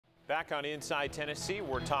Back on Inside Tennessee,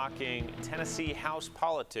 we're talking Tennessee House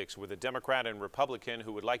politics with a Democrat and Republican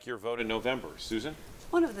who would like your vote in November. Susan?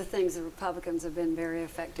 One of the things the Republicans have been very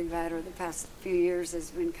effective at over the past few years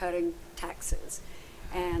has been cutting taxes,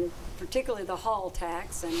 and particularly the hall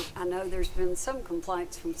tax. And I know there's been some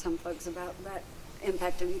complaints from some folks about that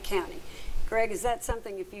impacting the county. Greg, is that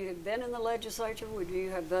something, if you had been in the legislature, would you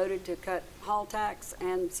have voted to cut hall tax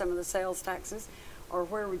and some of the sales taxes? Or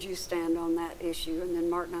where would you stand on that issue? And then,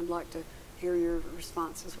 Martin, I'd like to hear your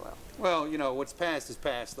response as well. Well, you know, what's passed is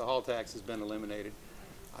passed. The hall tax has been eliminated.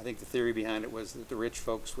 I think the theory behind it was that the rich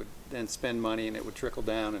folks would then spend money and it would trickle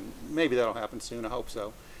down, and maybe that'll happen soon. I hope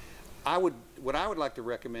so. What I would like to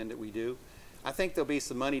recommend that we do, I think there'll be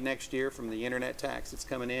some money next year from the internet tax that's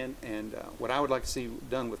coming in, and what I would like to see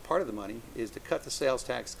done with part of the money is to cut the sales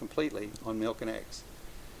tax completely on milk and eggs.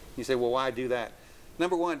 You say, well, why do that?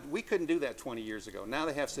 Number one, we couldn't do that 20 years ago. Now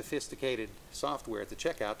they have sophisticated software at the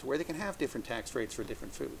checkout to where they can have different tax rates for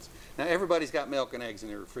different foods. Now everybody's got milk and eggs in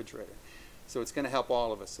their refrigerator, so it's going to help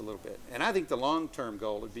all of us a little bit. And I think the long-term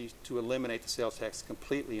goal would be to eliminate the sales tax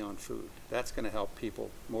completely on food. That's going to help people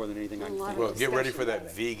more than anything I can think of. Well, get ready for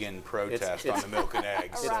that vegan protest on the milk and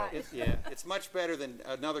eggs. Yeah, it's much better than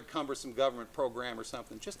another cumbersome government program or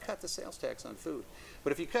something. Just cut the sales tax on food.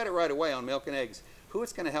 But if you cut it right away on milk and eggs, who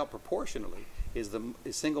it's going to help proportionally is the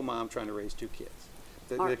single mom trying to raise 2 kids.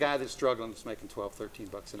 The guy that's struggling is making $12,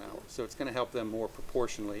 $13 an hour. So it's going to help them more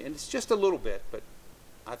proportionally. And it's just a little bit, but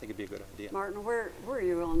I think it'd be a good idea. Martin, where are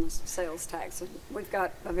you on the sales tax? We've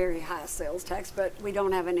got a very high sales tax, but we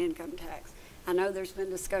don't have an income tax. I know there's been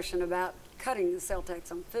discussion about cutting the sales tax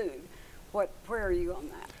on food. Where are you on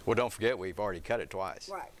that? Well, don't forget, we've already cut it twice.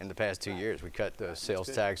 Right. In the past 2 years, we cut the sales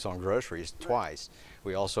tax on groceries twice.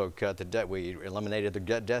 We also cut the debt. We eliminated the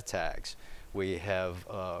death tax. We have,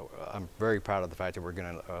 I'm very proud of the fact that we're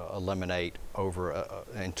going to eliminate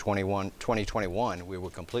in 2021, we will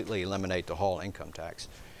completely eliminate the hall income tax.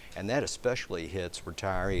 And that especially hits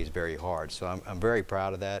retirees very hard. So I'm very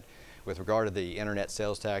proud of that. With regard to the internet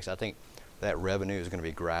sales tax, I think that revenue is going to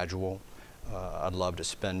be gradual. I'd love to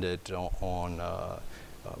spend it on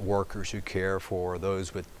workers who care for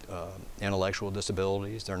those with intellectual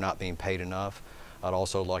disabilities. They're not being paid enough. I'd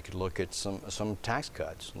also like to look at some tax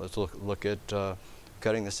cuts. Let's look at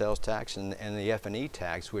cutting the sales tax and the F&E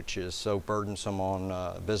tax, which is so burdensome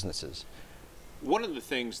on businesses. One of the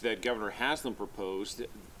things that Governor Haslam proposed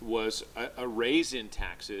was a raise in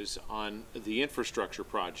taxes on the infrastructure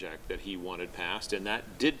project that he wanted passed, and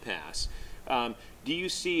that did pass. Do you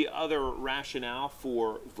see other rationale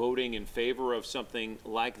for voting in favor of something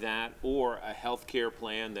like that, or a health care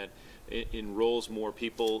plan that enrolls more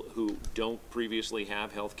people who don't previously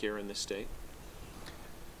have health care in this state?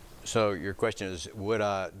 So your question is,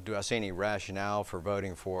 do I see any rationale for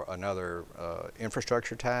voting for another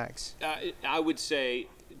infrastructure tax? I would say,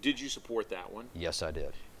 did you support that one? Yes, I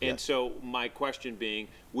did. And so my question being,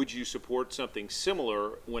 would you support something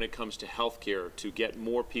similar when it comes to health care to get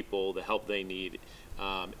more people the help they need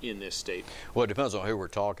in this state? Well, it depends on who we're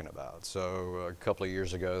talking about. So a couple of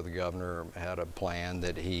years ago, the governor had a plan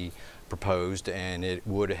that he proposed, and it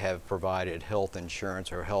would have provided health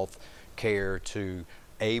insurance or health care to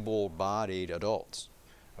able-bodied adults.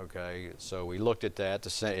 Okay, so we looked at that. The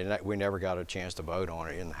Senate, we never got a chance to vote on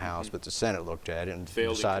it in the House, but the Senate looked at it and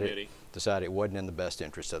decided it wasn't in the best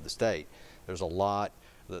interest of the state. There's a lot.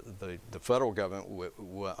 The federal government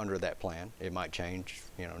under that plan, it might change,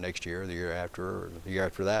 you know, next year, the year after, or the year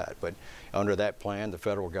after that. But under that plan, the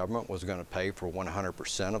federal government was going to pay for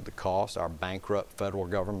 100% of the cost. Our bankrupt federal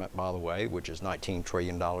government, by the way, which is $19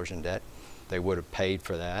 trillion in debt, they would have paid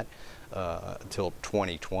for that until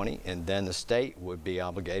 2020, and then the state would be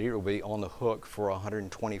obligated, or be on the hook for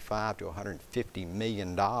 $125 to $150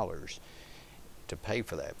 million to pay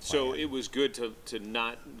for that plan. So it was good to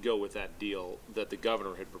not go with that deal that the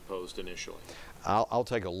governor had proposed initially. I'll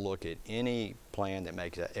take a look at any plan that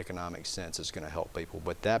makes economic sense that's going to help people,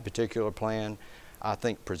 but that particular plan, I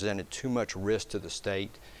think, presented too much risk to the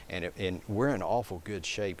state, and we're in awful good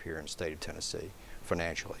shape here in the state of Tennessee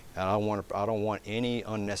financially. And I don't want any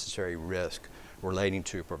unnecessary risk relating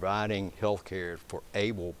to providing health care for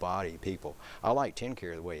able-bodied people. I like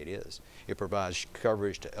TennCare the way it is. It provides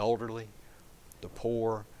coverage to elderly, the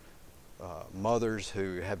poor, mothers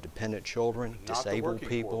who have dependent children, disabled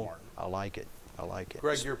people. I like it. I like it.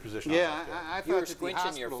 Greg, your position? Yeah, I thought that the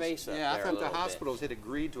hospitals, your face up yeah, I there thought a the little hospitals had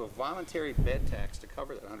agreed to a voluntary bed tax to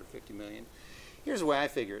cover that $150 million. Here's the way I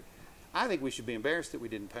figure it. I think we should be embarrassed that we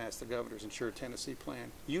didn't pass the governor's Insure Tennessee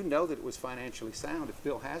plan. You know that it was financially sound if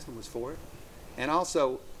Bill Haslam was for it. And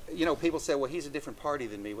also, you know, people say, well, he's a different party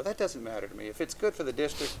than me. Well, that doesn't matter to me. If it's good for the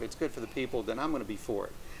district, if it's good for the people, then I'm going to be for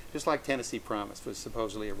it. Just like Tennessee Promise was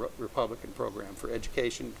supposedly a Republican program for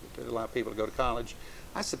education to allow people to go to college.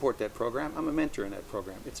 I support that program. I'm a mentor in that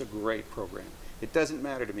program. It's a great program. It doesn't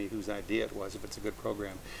matter to me whose idea it was if it's a good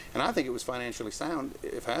program. And I think it was financially sound.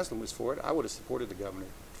 If Haslam was for it, I would have supported the governor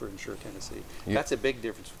for Insure Tennessee. Yeah. That's a big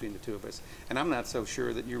difference between the two of us. And I'm not so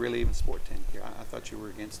sure that you really even support TennCare. I thought you were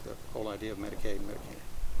against the whole idea of Medicaid and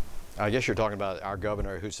Medicare. I guess you're talking about our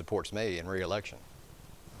governor who supports me in re-election.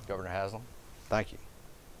 Governor Haslam, thank you.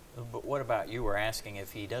 But what about you were asking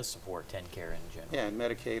if he does support TennCare in general? Yeah, and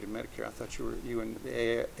Medicaid and Medicare. I thought you and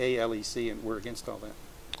the ALEC and were against all that.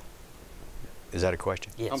 Is that a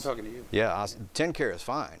question? Yes. I'm talking to you. Yeah, TennCare is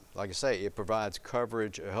fine. Like I say, it provides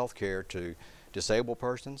coverage of health care to disabled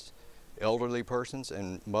persons, elderly persons,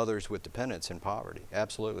 and mothers with dependents in poverty.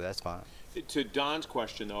 Absolutely, that's fine. To Don's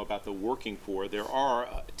question, though, about the working poor, there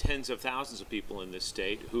are tens of thousands of people in this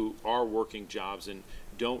state who are working jobs and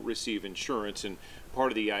don't receive insurance, and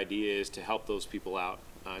part of the idea is to help those people out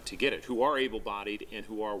to get it, who are able-bodied and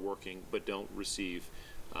who are working but don't receive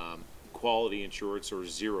quality insurance or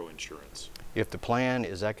zero insurance. If the plan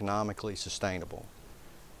is economically sustainable,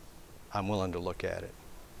 I'm willing to look at it.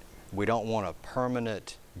 We don't want a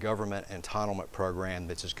permanent government entitlement program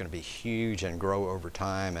that's just going to be huge and grow over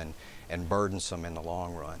time and burdensome in the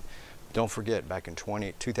long run. Don't forget, back in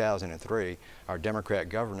 2003, our Democrat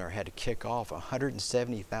governor had to kick off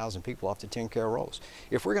 170,000 people off the TennCare rolls.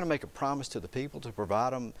 If we're going to make a promise to the people to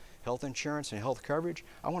provide them health insurance and health coverage,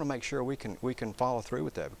 I want to make sure we can follow through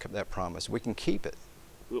with that promise. We can keep it.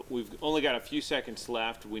 We've only got a few seconds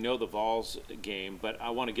left. We know the Vols game, but I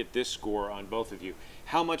want to get this score on both of you.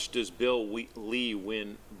 How much does Bill Lee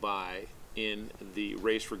win by in the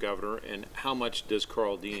race for governor, and how much does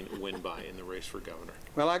Carl Dean win by in the race for governor?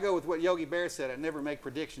 Well, I go with what Yogi Bear said. I never make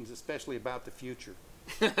predictions, especially about the future.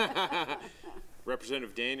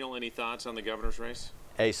 Representative Daniel, any thoughts on the governor's race?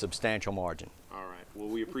 A substantial margin. All right. Well,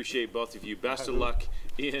 we appreciate both of you. Best of luck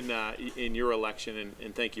in your election,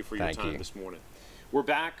 and thank you for your time this morning. We're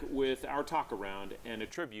back with our talk around and a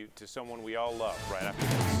tribute to someone we all love right after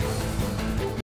this.